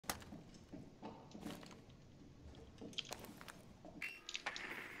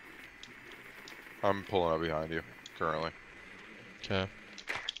I'm pulling up behind you, currently. Okay.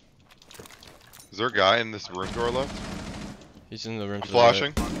 Is there a guy in this room door left? He's in the room. I'm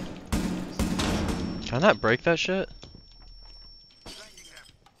flashing. Right. Can I not break that shit?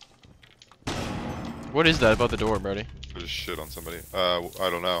 What is that about the door, Brody? There's shit on somebody. I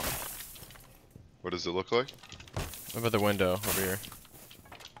don't know. What does it look like? What about the window over here?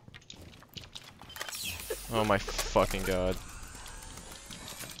 Oh my fucking god.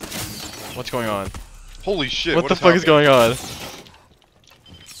 What's going on? Holy shit, what the fuck is going on?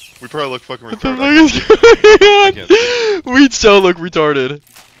 We probably look fucking What the retarded. fuck is going on? We so look retarded.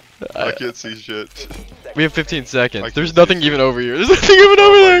 I can't see shit. We have 15 seconds. There's There's nothing even over here. There's nothing even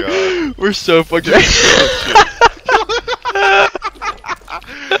over there. God. We're so fucking. We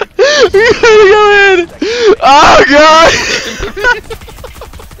gotta go in. Oh god.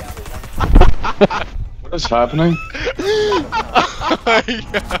 What is happening? Oh my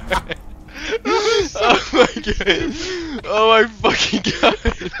god. Oh my god. Oh my fucking god.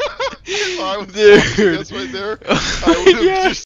 I was Dude. right there. Oh I would have my God. just